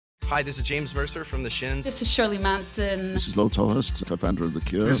Hi, this is James Mercer from The Shins. This is Shirley Manson. This is Lo Tolhurst, co-founder of The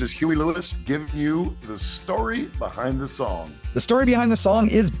Cure. This is Huey Lewis giving you the story behind the song. The Story Behind the Song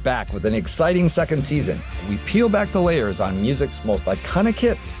is back with an exciting second season. We peel back the layers on music's most iconic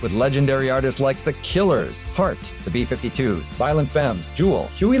hits with legendary artists like The Killers, Heart, the B-52s, Violent Femmes, Jewel,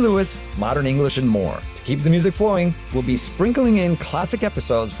 Huey Lewis, Modern English, and more. To keep the music flowing, we'll be sprinkling in classic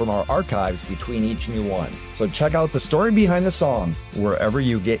episodes from our archives between each new one. So check out The Story Behind the Song wherever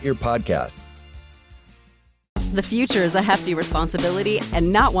you get your podcast. The future is a hefty responsibility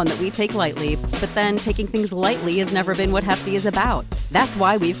and not one that we take lightly. But then taking things lightly has never been what Hefty is about. That's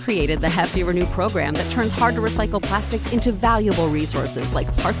why we've created the Hefty Renew program that turns hard-to-recycle plastics into valuable resources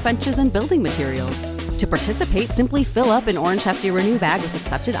like park benches and building materials. To participate, simply fill up an orange Hefty Renew bag with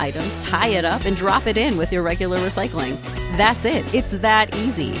accepted items, tie it up, and drop it in with your regular recycling. That's it. It's that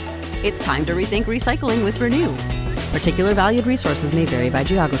easy. It's time to rethink recycling with Renew. Particular valued resources may vary by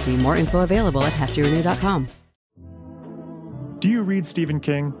geography. More info available at heftyrenew.com. Do you read Stephen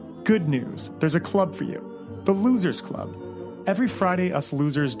King? Good news. There's a club for you. The Losers Club. Every Friday, us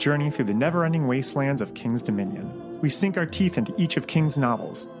losers journey through the never-ending wastelands of King's Dominion. We sink our teeth into each of King's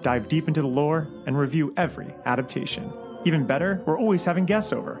novels, dive deep into the lore, and review every adaptation. Even better, we're always having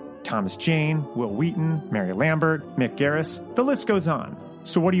guests over. Thomas Jane, Will Wheaton, Mary Lambert, Mick Garris. The list goes on.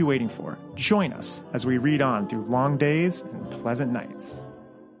 So what are you waiting for? Join us as we read on through long days and pleasant nights.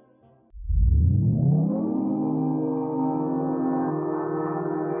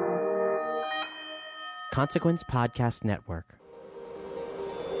 Consequence Podcast Network.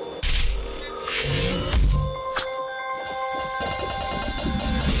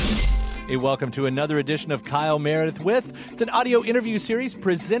 Hey, welcome to another edition of Kyle Meredith With. It's an audio interview series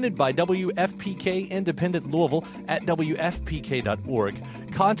presented by WFPK Independent Louisville at WFPK.org.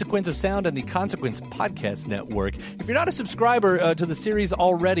 Consequence of Sound and the Consequence Podcast Network. If you're not a subscriber to the series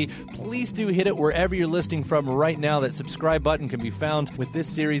already, please do hit it wherever you're listening from right now. That subscribe button can be found with this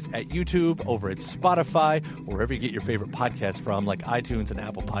series at YouTube, over at Spotify, or wherever you get your favorite podcasts from, like iTunes and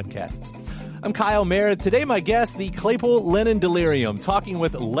Apple Podcasts. I'm Kyle Meredith. Today, my guest, the Claypool-Lennon Delirium, talking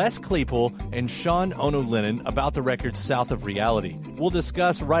with Les Claypool and Sean Ono Lennon about the record South of Reality. We'll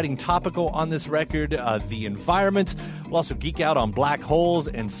discuss writing topical on this record, the environment. We'll also geek out on black holes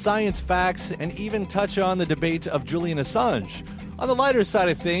and science facts, and even touch on the debate of Julian Assange. On the lighter side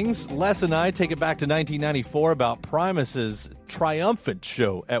of things, Les and I take it back to 1994 about Primus's triumphant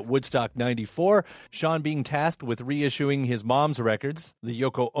show at Woodstock 94, Sean being tasked with reissuing his mom's records, the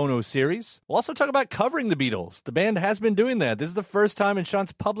Yoko Ono series. We'll also talk about covering the Beatles. The band has been doing that. This is the first time in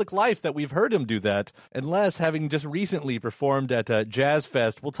Sean's public life that we've heard him do that. And Les, having just recently performed at Jazz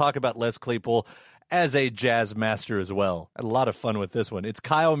Fest, we'll talk about Les Claypool as a jazz master as well. Had a lot of fun with this one. It's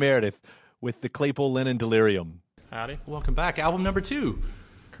Kyle Meredith with the Claypool-Lennon Delirium. Howdy. Welcome back. Album number 2.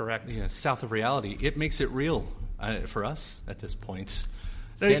 Correct. Yeah, South of Reality. It makes it real for us at this point.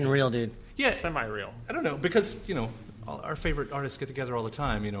 It's getting real, dude. Yeah. Semi-real. I don't know, because, all our favorite artists get together all the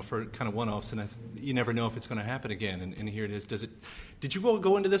time, for kind of one-offs, and you never know if it's going to happen again, and here it is. Did you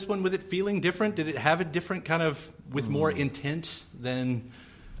go into this one with it feeling different? Did it have a different kind of, with more intent than,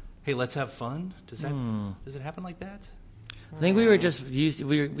 hey, let's have fun? Does it happen like that? I think we were just used.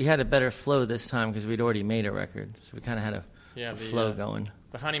 We had a better flow this time because we'd already made a record, so we kind of had a flow going.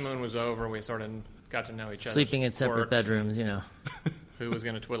 The honeymoon was over. We sort of got to know each other. Sleeping in separate bedrooms, Who was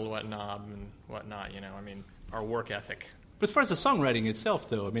going to twiddle what knob and whatnot, our work ethic. But as far as the songwriting itself,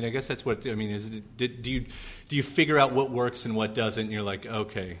 though, I guess that's what, do you figure out what works and what doesn't, and you're like,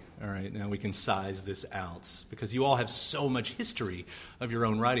 okay, all right, now we can size this out? Because you all have so much history of your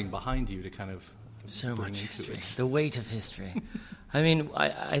own writing behind you to kind of so much history. The weight of history.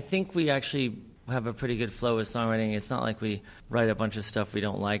 I think we actually have a pretty good flow with songwriting. It's not like we write a bunch of stuff we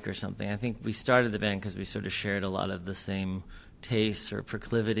don't like or something. I think we started the band because we sort of shared a lot of the same tastes or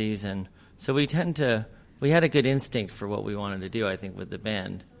proclivities, and so we had a good instinct for what we wanted to do, I think, with the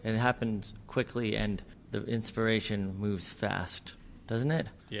band. It happened quickly, and the inspiration moves fast, doesn't it?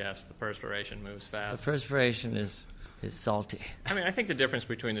 Yes, the perspiration moves fast. The perspiration is salty. I think the difference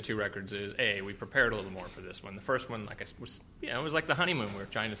between the two records is, we prepared a little more for this one. The first one, it was like the honeymoon. We were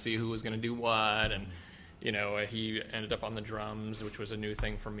trying to see who was going to do what, and, he ended up on the drums, which was a new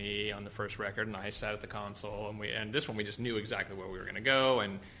thing for me on the first record, and I sat at the console, and this one we just knew exactly where we were going to go,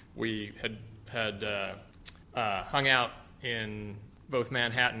 and we had hung out in both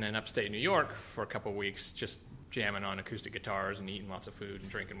Manhattan and upstate New York for a couple of weeks, just jamming on acoustic guitars and eating lots of food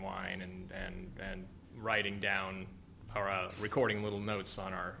and drinking wine and writing down or recording little notes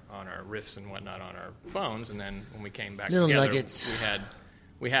on our riffs and whatnot on our phones, and then when we came back little together, nuggets.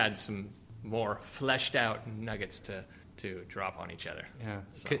 we had some more fleshed out nuggets to drop on each other. Yeah,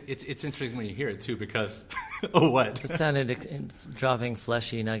 So. it's interesting when you hear it too, because what? It sounded dropping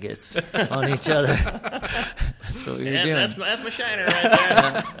fleshy nuggets on each other. That's what we were doing. That's my shiner right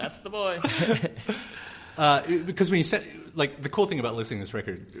there. That's the boy. Because when you said, like, the cool thing about listening to this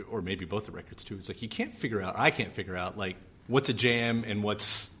record, or maybe both the records too, is like I can't figure out like what's a jam and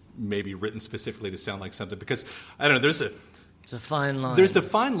what's maybe written specifically to sound like something, because I don't know. It's a fine line. There's the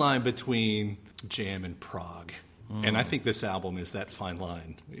fine line between jam and prog. And I think this album is that fine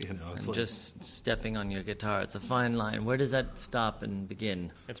line. It's like, just stepping on your guitar. It's a fine line. Where does that stop and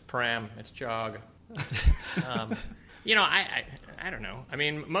begin? It's pram. It's jog. I don't know. I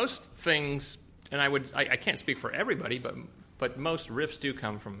mean, most things, and I can't speak for everybody, but most riffs do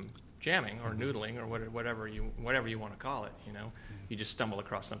come from jamming or noodling or whatever you want to call it. You just stumble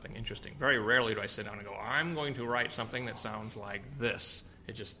across something interesting. Very rarely do I sit down and go, I'm going to write something that sounds like this.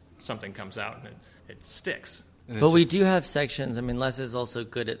 It just, something comes out and it sticks. But we do have sections. I mean, Les is also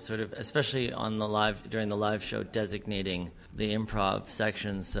good at sort of, especially during the live show, designating the improv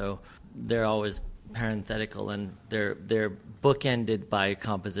sections. So they're always parenthetical and they're bookended by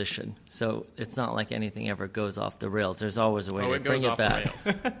composition. So it's not like anything ever goes off the rails. There's always a way to bring it back. It goes off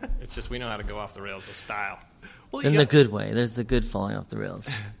the rails. It's just we know how to go off the rails with style. Well, in the good way. There's the good falling off the rails.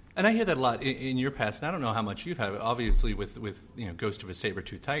 And I hear that a lot in your past, and I don't know how much you've had. Obviously, with Ghost of a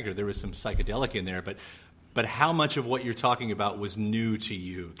Saber-Toothed Tiger, there was some psychedelic in there, but how much of what you're talking about was new to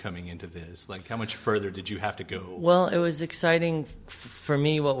you coming into this? Like, how much further did you have to go? Well, it was exciting for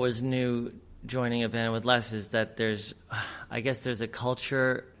me. What was new joining a band with Les is that there's a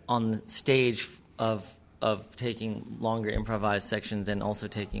culture on the stage of taking longer improvised sections and also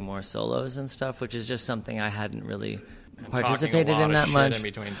taking more solos and stuff, which is just something I hadn't really participated in that much. In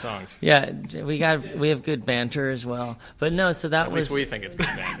between songs. Yeah, we have good banter as well. But no, so that At was. least we think it's good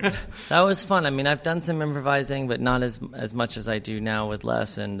banter. That was fun. I mean, I've done some improvising, but not as much as I do now with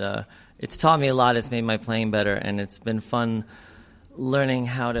Les, and it's taught me a lot. It's made my playing better, and it's been fun learning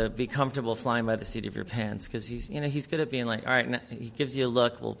how to be comfortable flying by the seat of your pants, because he's good at being like, all right, now, he gives you a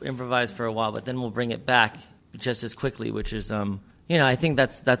look, we'll improvise for a while, but then we'll bring it back just as quickly, which is I think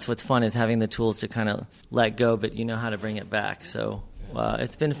that's what's fun, is having the tools to kind of let go, but you know how to bring it back. So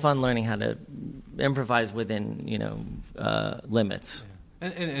it's been fun learning how to improvise within limits.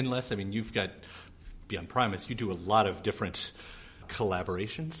 And Les, I mean, you've got beyond Primus, you do a lot of different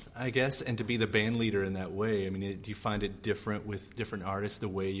collaborations, I guess, and to be the band leader in that way, I mean, do you find it different with different artists, the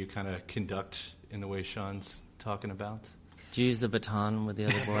way you kind of conduct in the way Sean's talking about? Do you use the baton with the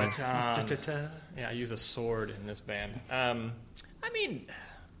other boys? Yeah, I use a sword in this band. I mean,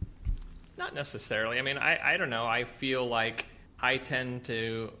 not necessarily. I mean, I don't know. I feel like I tend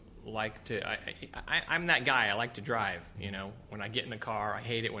to I'm that guy. I like to drive. When I get in a car, I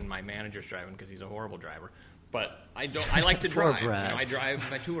hate it when my manager's driving because he's a horrible driver. But I like to drive. I drive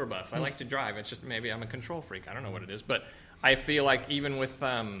my tour bus. I like to drive. It's just maybe I'm a control freak. I don't know what it is. But I feel like even with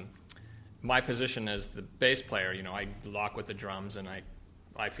my position as the bass player, I lock with the drums and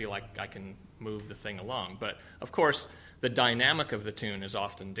I feel like I can move the thing along. But, of course, the dynamic of the tune is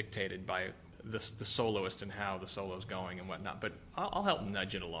often dictated by the soloist and how the solo's going and whatnot. But I'll help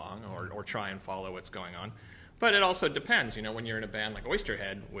nudge it along or try and follow what's going on. But it also depends. When you're in a band like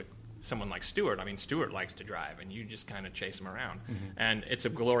Oysterhead with someone like Stuart, I mean, Stuart likes to drive, and you just kind of chase him around. Mm-hmm. And it's a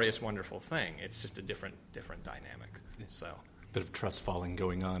glorious, wonderful thing. It's just a different dynamic. So, bit of trust falling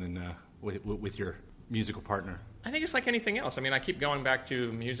going on in with your musical partner. I think it's like anything else. I mean, I keep going back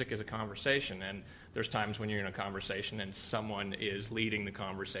to music as a conversation, and there's times when you're in a conversation and someone is leading the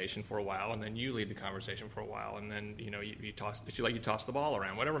conversation for a while, and then you lead the conversation for a while, and then you toss the ball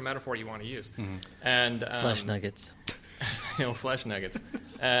around, whatever metaphor you want to use. Mm-hmm. And flesh nuggets. Flesh nuggets.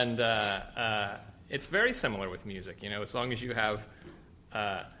 And it's very similar with music. As long as you have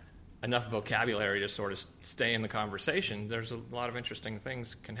enough vocabulary to sort of stay in the conversation, there's a lot of interesting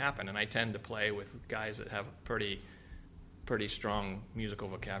things can happen. And I tend to play with guys that have pretty strong musical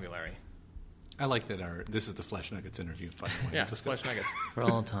vocabulary. I like that this is the Flesh Nuggets interview, by the way. Yeah, Flesh Nuggets. For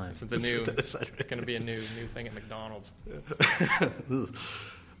all time. It's going to be a new thing at McDonald's.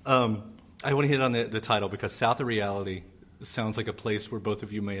 I want to hit on the title, because South of Reality sounds like a place where both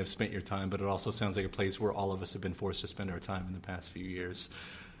of you may have spent your time, but it also sounds like a place where all of us have been forced to spend our time in the past few years.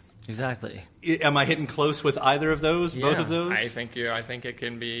 Exactly. Am I hitting close with either of those? Yeah, both of those? I think it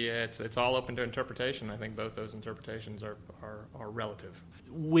can be. It's all open to interpretation. I think both those interpretations are relative.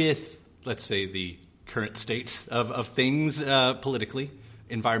 With, let's say, the current state of things politically,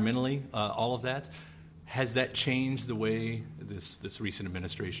 environmentally, all of that, has that changed the way this recent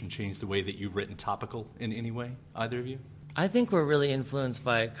administration changed the way that you've written topical in any way, either of you? I think we're really influenced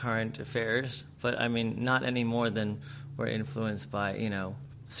by current affairs, but I mean, not any more than we're influenced by,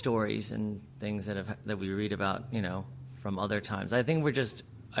 stories and things that we read about, from other times. I think we're just,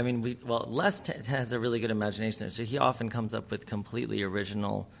 Les has a really good imagination, so he often comes up with completely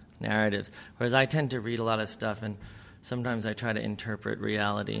original narratives, whereas I tend to read a lot of stuff, and sometimes I try to interpret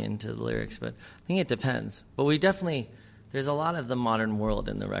reality into the lyrics, but I think it depends. But there's a lot of the modern world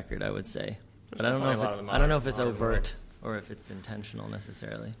in the record, I would say. But I don't know if it's overt or if it's intentional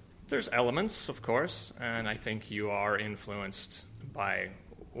necessarily. There's elements, of course, and I think you are influenced by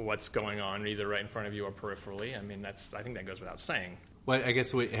what's going on either right in front of you or peripherally. I think that goes without saying. Well, I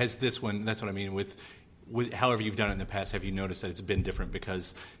guess has this one, that's what I mean, with however you've done it in the past, have you noticed that it's been different?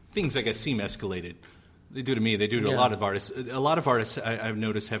 Because things, I guess, seem escalated. They do to me. They do to a lot of artists. A lot of artists, I've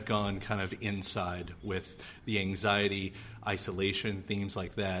noticed, have gone kind of inside with the anxiety, isolation, themes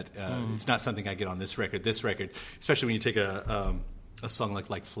like that. It's not something I get on this record. This record, especially when you take a song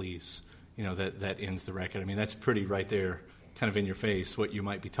like Fleas, that ends the record. That's pretty right there, kind of in your face, what you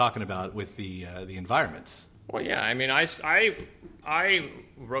might be talking about with the environments. Well, yeah. I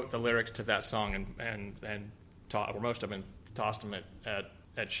wrote the lyrics to that song and most of them, tossed them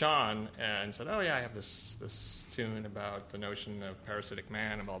at Sean and said, oh, yeah, I have this tune about the notion of parasitic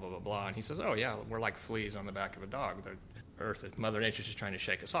man and blah, blah, blah, blah. And he says, oh, yeah, we're like fleas on the back of a dog. Mother Nature's just trying to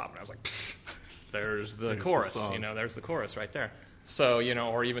shake us off. And I was like, there's the chorus. There's the chorus right there. So,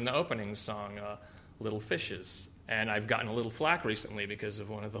 or even the opening song, Little Fishes. And I've gotten a little flack recently because of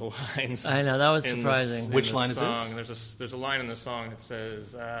one of the lines. I know, that was surprising. Which line is this? There's a line in the song that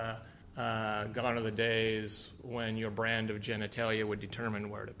says, gone are the days when your brand of genitalia would determine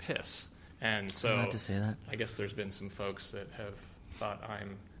where to piss. And so I'm glad to say that. I guess there's been some folks that have thought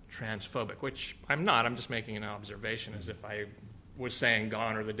I'm transphobic, which I'm not. I'm just making an observation as if I was saying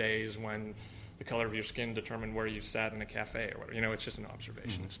gone are the days when the color of your skin determined where you sat in a cafe or whatever. It's just an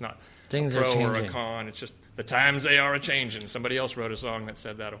observation. It's not things a pro are changing. Or a con. It's just the times they are a-changing. Somebody else wrote a song that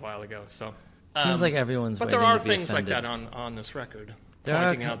said that a while ago. So seems like everyone's but there are things like that on this record.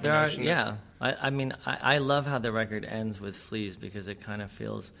 I love how the record ends with Fleas because it kind of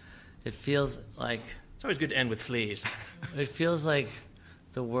feels like it's always good to end with fleas. It feels like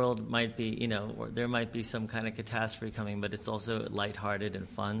the world might be, there might be some kind of catastrophe coming, but it's also lighthearted and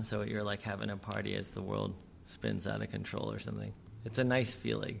fun. So you're like having a party as the world spins out of control or something. It's a nice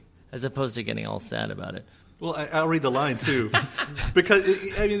feeling as opposed to getting all sad about it. Well, I'll read the line, too, because,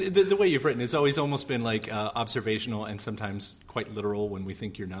 the way you've written, it's always almost been, observational and sometimes quite literal when we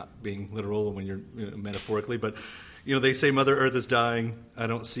think you're not being literal, when you're metaphorically. But, they say Mother Earth is dying. I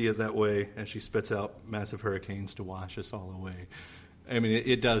don't see it that way. And she spits out massive hurricanes to wash us all away.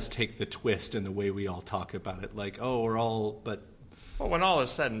 It does take the twist in the way we all talk about it. Like, oh, we're all, but... Well, when all is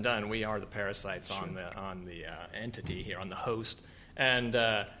said and done, we are the parasites on the entity here, on the host. And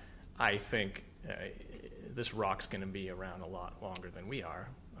I think... this rock's going to be around a lot longer than we are.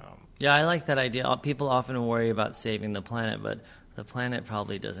 Yeah, I like that idea. People often worry about saving the planet, but the planet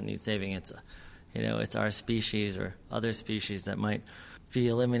probably doesn't need saving. It's, it's our species or other species that might be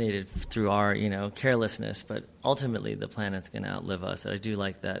eliminated through our, carelessness. But ultimately, the planet's going to outlive us. I do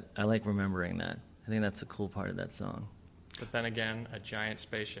like that. I like remembering that. I think that's a cool part of that song. But then again, a giant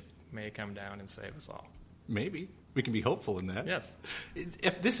spaceship may come down and save us all. Maybe. We can be hopeful in that. Yes.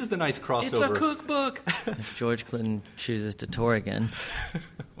 If this is the nice crossover. It's a cookbook. If George Clinton chooses to tour again.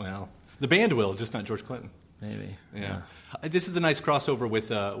 Well, the band will, just not George Clinton. Maybe. Yeah. This is the nice crossover with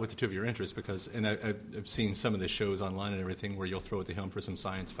the two of your interests because, and I've seen some of the shows online and everything where you'll throw it to him for some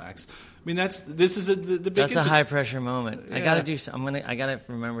science facts. This is the big. That's a high pressure moment. Yeah. I gotta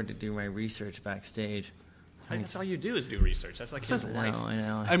remember to do my research backstage. That's all you do is do research. That's like his life. I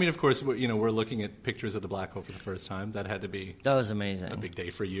know. Of course, we're looking at pictures of the black hole for the first time. That had to be. That was amazing. A big day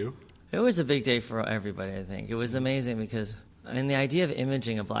for you. It was a big day for everybody. I think it was amazing because the idea of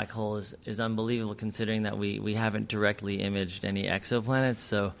imaging a black hole is unbelievable, considering that we haven't directly imaged any exoplanets.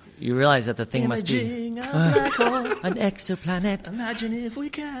 So you realize that the thing must be a black hole, an exoplanet. Imagine if we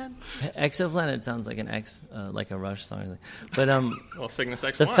can. Exoplanet sounds like like a Rush song. But well, Cygnus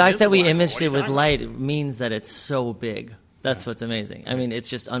X1 the fact that we imaged it with light means that it's so big. That's what's amazing. It's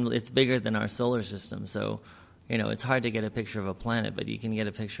just it's bigger than our solar system. So it's hard to get a picture of a planet, but you can get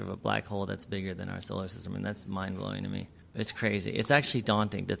a picture of a black hole that's bigger than our solar system, and that's mind blowing to me. It's crazy. It's actually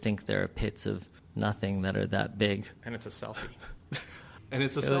daunting to think there are pits of nothing that are that big. And it's a selfie.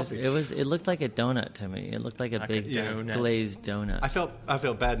 It looked like a donut to me. It looked like a big glazed donut. I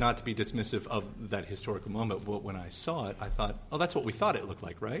felt bad not to be dismissive of that historical moment, but when I saw it, I thought, oh, that's what we thought it looked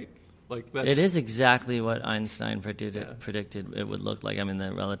like, right? Like that's... It is exactly what Einstein predicted it would look like. I mean,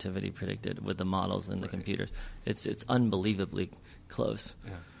 the relativity predicted with the models and the computers. It's unbelievably close.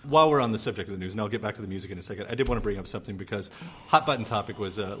 Yeah. While we're on the subject of the news, and I'll get back to the music in a second, I did want to bring up something because hot button topic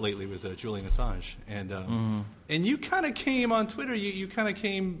was lately was Julian Assange, and you kind of came on Twitter. You kind of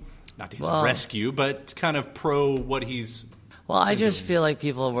came not to his rescue, but kind of pro what he's. Well, I just feel like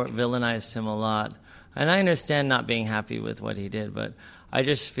people villainized him a lot, and I understand not being happy with what he did, but I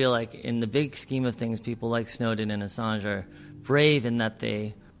just feel like in the big scheme of things, people like Snowden and Assange are brave in that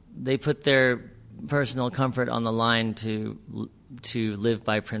they put their personal comfort on the line to live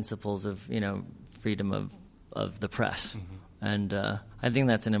by principles of freedom of the press, and I think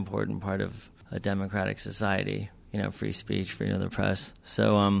that's an important part of a democratic society. Free speech, freedom of the press.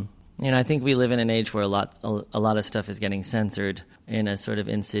 So I think we live in an age where a lot of stuff is getting censored in a sort of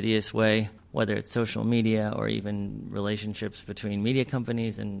insidious way, whether it's social media or even relationships between media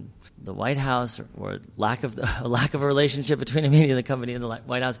companies and the White House, or lack of a relationship between a media company and the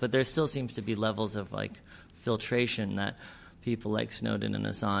White House. But there still seems to be levels of filtration that people like Snowden and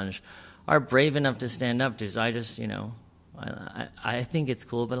Assange are brave enough to stand up to. So I just, I think it's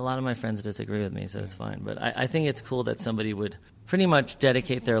cool, but a lot of my friends disagree with me, so it's fine. But I think it's cool that somebody would pretty much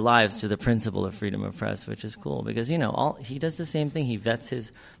dedicate their lives to the principle of freedom of press, which is cool because, he does the same thing. He vets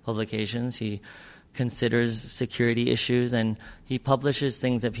his publications, he considers security issues, and he publishes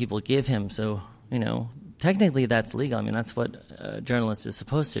things that people give him. So, technically that's legal. I mean, that's what a journalist is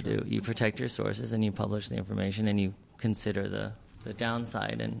supposed to do. You protect your sources and you publish the information and you consider the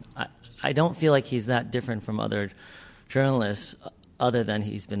downside. And I don't feel like he's that different from other journalists, other than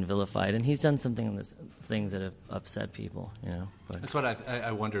he's been vilified, and he's done things that have upset people. But. That's what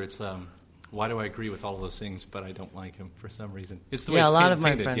I wonder. It's why do I agree with all of those things, but I don't like him for some reason? It's the way a it's lot of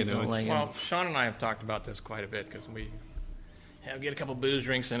my painted, friends don't like him. Well, Sean and I have talked about this quite a bit because we get a couple booze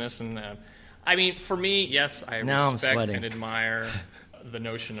drinks in us, and I mean, for me, yes, I respect and admire the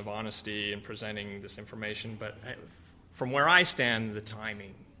notion of honesty and presenting this information, but from where I stand, the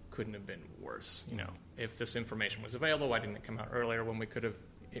timing couldn't have been worse. If this information was available, why didn't it come out earlier when we could have?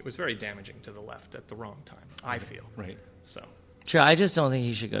 It was very damaging to the left at the wrong time, I feel. Right. So. Sure, I just don't think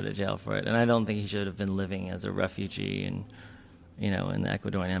he should go to jail for it, and I don't think he should have been living as a refugee in the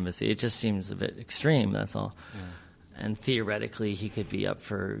Ecuadorian embassy. It just seems a bit extreme, that's all. Yeah. And theoretically, he could be up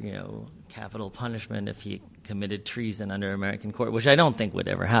for, capital punishment if he committed treason under American court, which I don't think would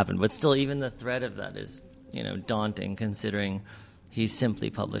ever happen. But still, even the threat of that is, daunting, considering he's simply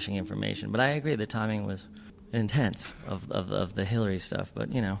publishing information. But I agree, the timing was intense of the Hillary stuff. But,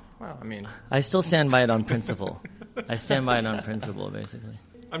 Well, I mean... I still stand by it on principle. I stand by it on principle, basically.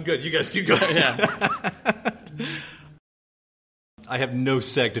 I'm good. You guys keep going. Yeah. I have no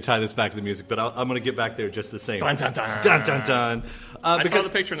seg to tie this back to the music, but I'm going to get back there just the same. Dun, dun, dun. Dun, dun, dun. I saw the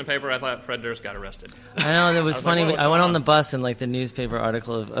picture in the paper. I thought Fred Durst got arrested. I know, it was funny. I went on the bus, and the newspaper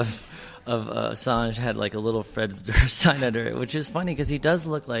article of Assange had a little Fred Durst sign under it, which is funny because he does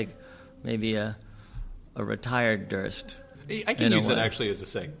look like maybe a retired Durst. I can use that actually as a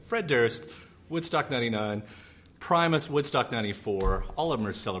seg. Fred Durst, Woodstock 99, Primus, Woodstock 94, all of them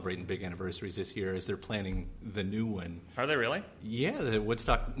are celebrating big anniversaries this year as they're planning the new one. Are they really? Yeah, the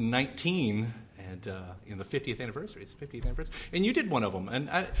Woodstock 19 and the 50th anniversary. It's the 50th anniversary. And you did one of them. And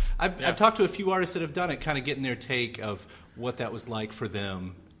I've talked to a few artists that have done it, kind of getting their take of what that was like for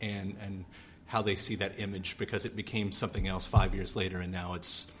them and how they see that image, because it became something else 5 years later, and now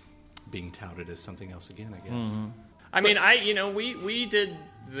it's being touted as something else again, I guess. Mm-hmm. I mean, we did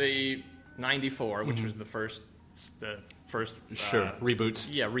the 94, which was the first sure reboot.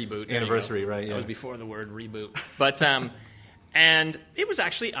 Yeah, reboot anniversary, right? That yeah. was before the word reboot, but and it was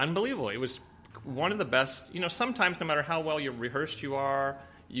actually unbelievable. It was one of the best. Sometimes no matter how well you rehearsed you are,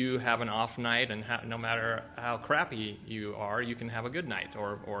 you have an off night, and no matter how crappy you are, you can have a good night,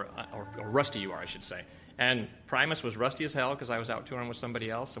 or rusty you are, I should say. And Primus was rusty as hell because I was out touring with somebody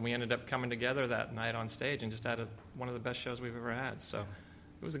else, and we ended up coming together that night on stage and just had one of the best shows we've ever had. So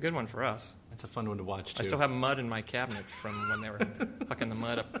it was a good one for us. That's a fun one to watch, too. I still have mud in my cabinet from when they were fucking the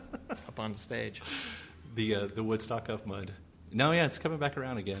mud up on stage. The Woodstock of mud. No, yeah, it's coming back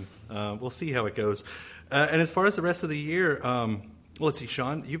around again. We'll see how it goes. And as far as the rest of the year, let's see,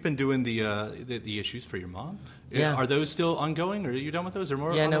 Sean, you've been doing the issues for your mom. Yeah. Are those still ongoing, or are you done with those, or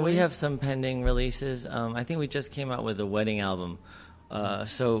more? Yeah, no, we have some pending releases. I think we just came out with a wedding album.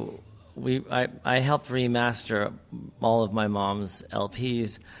 So I helped remaster all of my mom's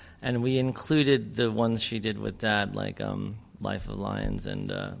LPs, and we included the ones she did with Dad, like Life of Lions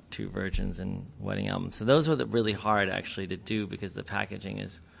and Two Virgins and Wedding Album. So those were really hard, actually, to do because the packaging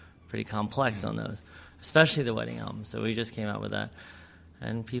is pretty complex on those, especially the Wedding Album. So we just came out with that.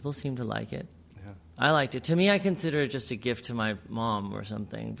 and people seem to like it. Yeah. I liked it. To me, I consider it just a gift to my mom or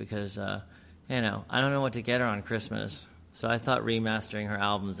something because, I don't know what to get her on Christmas. So I thought remastering her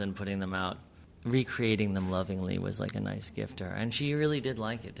albums and putting them out, recreating them lovingly was like a nice gift to her. And she really did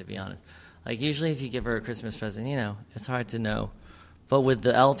like it, to be honest. Like, usually if you give her a Christmas present, it's hard to know. But with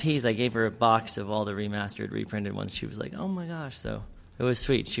the LPs, I gave her a box of all the remastered, reprinted ones. She was like, oh my gosh, so it was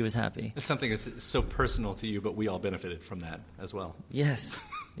sweet. She was happy. It's something that's so personal to you, but we all benefited from that as well. Yes.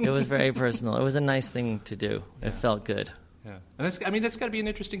 It was very personal. It was a nice thing to do. Yeah. It felt good. Yeah. And that's got to be an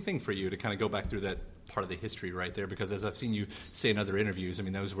interesting thing for you to kind of go back through that part of the history right there, because as I've seen you say in other interviews,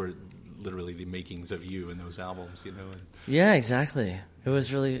 those were literally the makings of you in those albums, Yeah, exactly. It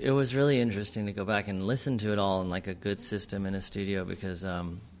was really interesting to go back and listen to it all in like a good system in a studio because,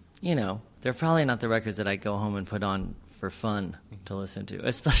 they're probably not the records that I go home and put on for fun to listen to.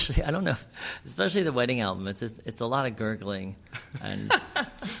 Especially the wedding album. It's a lot of gurgling, and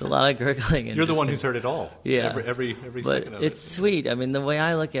it's a lot of gurgling. And you're the one who's heard it all. Yeah, every but second of it. It's sweet. The way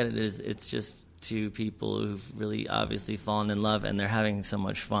I look at it is, it's just two people who've really obviously fallen in love, and they're having so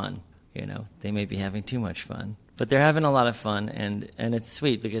much fun. They may be having too much fun, but they're having a lot of fun, and it's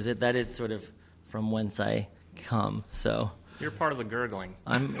sweet because that is sort of from whence I come. So you're part of the gurgling.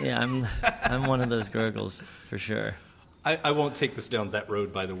 I'm one of those gurgles for sure. I won't take this down that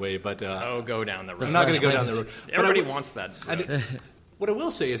road, by the way, but go down the road. I'm not going to go down the road. Everybody wants that. What I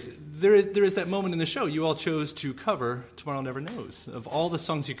will say is there is that moment in the show you all chose to cover "Tomorrow Never Knows." Of all the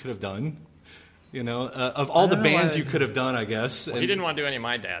songs you could have done, of all the bands you could have done, I guess. Well, he didn't want to do any of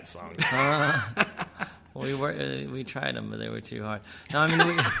my dad's songs. We tried them, but they were too hard. No,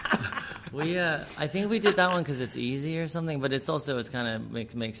 I think we did that one because it's easy or something, but it's kind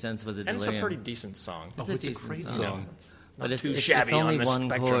of makes sense with the Delirium. And it's a pretty decent song. It's a great song. But it's shabby only on the one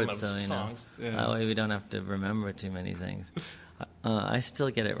spectrum chord, of so songs. That way we don't have to remember too many things. I still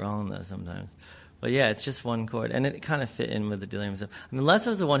get it wrong though sometimes. But yeah, it's just one chord, and it kind of fit in with the Delirium stuff. Les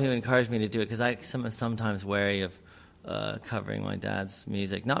was the one who encouraged me to do it because I'm sometimes wary of covering my dad's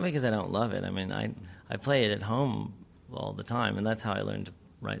music. Not because I don't love it. I play it at home all the time, and that's how I learned to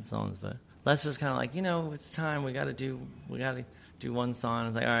write songs. But Les was kind of like, it's time. We got to do one song. I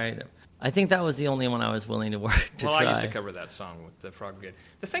was like, all right. I think that was the only one I was willing to work to try. I used to cover that song with the Frog Brigade.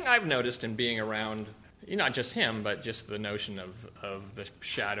 The thing I've noticed in being around, not just him, but just the notion of the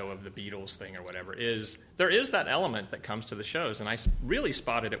shadow of the Beatles thing or whatever, is there is that element that comes to the shows, and I really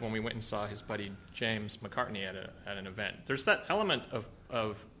spotted it when we went and saw his buddy James McCartney at an event. There's that element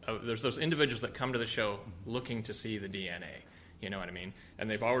of there's those individuals that come to the show looking to see the DNA, you know what I mean? And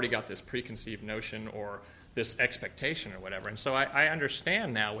they've already got this preconceived notion or this expectation or whatever. And so I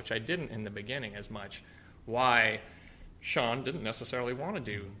understand now, which I didn't in the beginning as much, why Sean didn't necessarily want to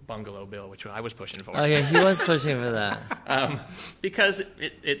do Bungalow Bill, which I was pushing for. Oh, yeah, he was pushing for that. Because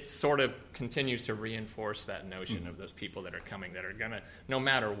it sort of continues to reinforce that notion of those people that are coming that are going to, no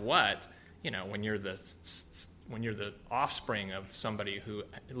matter what, when you're the offspring of somebody who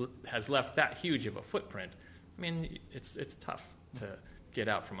has left that huge of a footprint, it's tough to get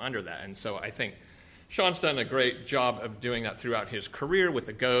out from under that. And so I think Sean's done a great job of doing that throughout his career with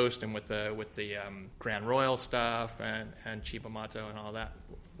the Ghost and with the Grand Royal stuff and Chibamato and all that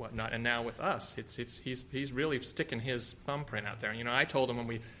whatnot. And now with us, he's really sticking his thumbprint out there. I told him when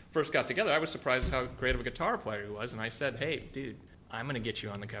we first got together, I was surprised how great of a guitar player he was, and I said, "Hey, dude, I'm going to get you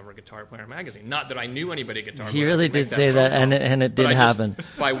on the cover of Guitar Player magazine." Not that I knew anybody guitar player. He really did say that, and it did happen.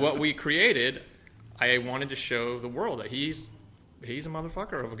 By what we created, I wanted to show the world that he's a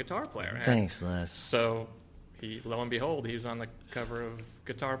motherfucker of a guitar player. Thanks, Les. So, lo and behold, he's on the cover of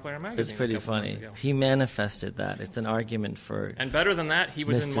Guitar Player magazine. It's pretty funny. He manifested that. It's an argument for. And better than that, he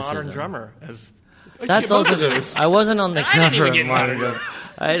was mysticism. in Modern Drummer as. That's also good. I wasn't on the cover of Modern Drummer.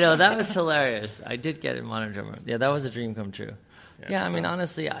 I know, that was hilarious. I did get it in Modern Drummer. Yeah, that was a dream come true. Yeah,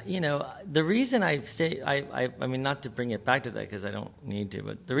 honestly, the reason I stay, not to bring it back to that because I don't need to,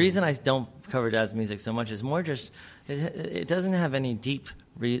 but the reason I don't cover dad's music so much is more just, it doesn't have any deep,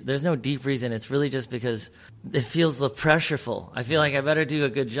 there's no deep reason. It's really just because it feels pressureful. I feel like I better do a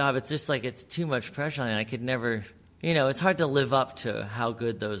good job. It's just like it's too much pressure on it. I could never, it's hard to live up to how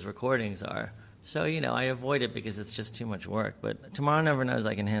good those recordings are. So, I avoid it because it's just too much work. But Tomorrow Never Knows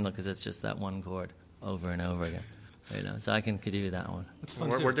I can handle because it's just that one chord over and over again. So I can do that one. That's fun.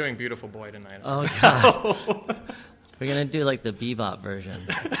 We're doing Beautiful Boy tonight. Oh, God. We're going to do like the bebop version.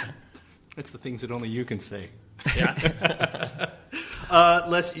 It's the things that only you can say. Yeah.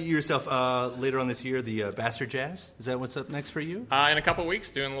 Les, yourself, later on this year, the Bastard Jazz. Is that what's up next for you? In a couple of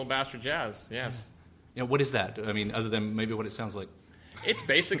weeks, doing a little Bastard Jazz, yes. What is that? Other than maybe what it sounds like. It's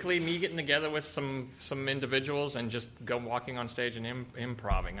basically me getting together with some individuals and just walking on stage and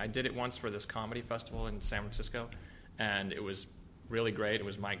improving. I did it once for this comedy festival in San Francisco, and it was really great. It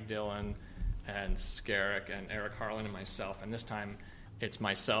was Mike Dillon and Skerrick and Eric Harlan and myself, and this time it's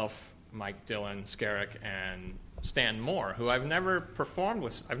myself, Mike Dillon, Skerrick, and Stan Moore, who I've never performed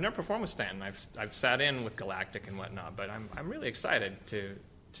with. I've never performed with Stan. I've sat in with Galactic and whatnot, but I'm really excited to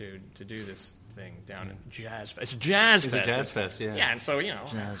do this thing down at Jazz Fest. It's Jazz Fest. It's a Jazz Fest, yeah. Yeah, and so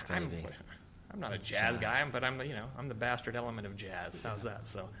Jazz, baby. I'm not a jazz guy, but I'm the bastard element of jazz. How's that?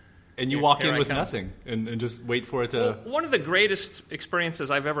 So. And you walk in with nothing and just wait for it to... Well, one of the greatest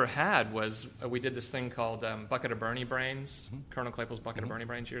experiences I've ever had was we did this thing called Bucket of Bernie Brains, Colonel Claypool's Bucket of Bernie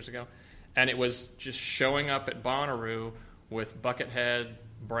Brains years ago. And it was just showing up at Bonnaroo with Buckethead,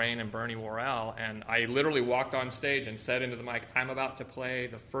 Brain, and Bernie Worrell. And I literally walked on stage and said into the mic, I'm about to play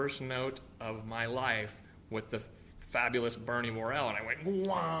the first note of my life with the fabulous Bernie Worrell. And I went,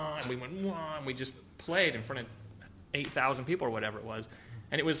 wah, and we went, wah, and we just played in front of 8,000 people or whatever it was.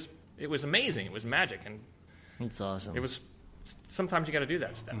 And it was amazing. It was magic, and it's awesome. It was. Sometimes you got to do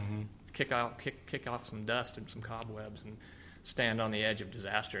that stuff. Kick off some dust and some cobwebs, and stand on the edge of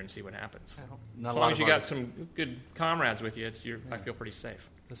disaster and see what happens. As long as you got some good comrades with you, I feel pretty safe.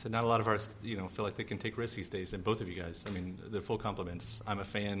 Listen, not a lot of artists, feel like they can take risks these days, and both of you guys. I mean, they're full compliments. I'm a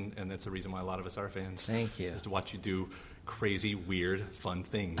fan, and that's the reason why a lot of us are fans. Thank you. Is to watch you do crazy, weird, fun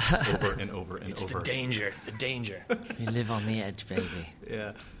things over and over and over. It's the danger. You live on the edge, baby.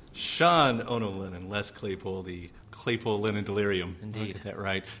 Yeah. Sean Ono Lennon, Les Claypool, the Claypool Lennon Delirium. Indeed. Get that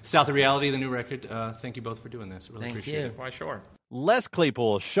right. South of Reality, the new record. Thank you both for doing this. Really appreciate it. Why, sure. Les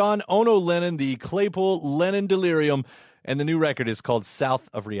Claypool, Sean Ono Lennon, the Claypool Lennon Delirium, and the new record is called South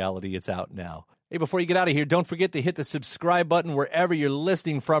of Reality. It's out now. Hey, before you get out of here, don't forget to hit the subscribe button wherever you're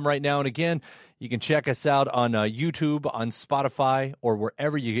listening from right now. And again, you can check us out on YouTube, on Spotify, or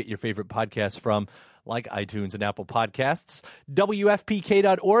wherever you get your favorite podcasts from, like iTunes and Apple Podcasts.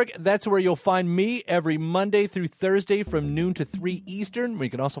 WFPK.org, that's where you'll find me every Monday through Thursday from noon to 3 Eastern, where you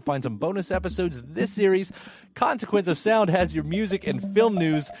can also find some bonus episodes of this series. Consequence of Sound has your music and film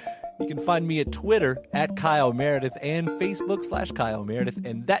news. You can find me at Twitter at Kyle Meredith and Facebook/Kyle Meredith.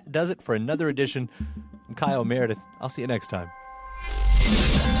 And that does it for another edition. I'm Kyle Meredith. I'll see you next time.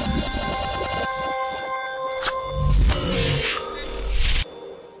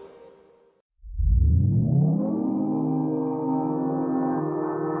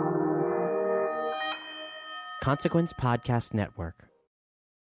 Consequence Podcast Network.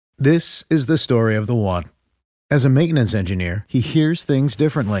 This is the story of the one. As a maintenance engineer, he hears things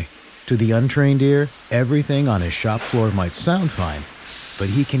differently. To the untrained ear, everything on his shop floor might sound fine,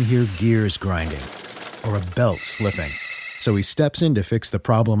 but he can hear gears grinding or a belt slipping. So he steps in to fix the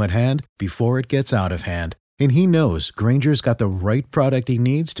problem at hand before it gets out of hand. And he knows Grainger's got the right product he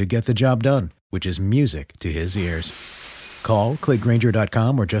needs to get the job done, which is music to his ears. Call, click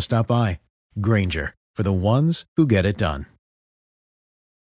Grainger.com, or just stop by. Grainger, for the ones who get it done.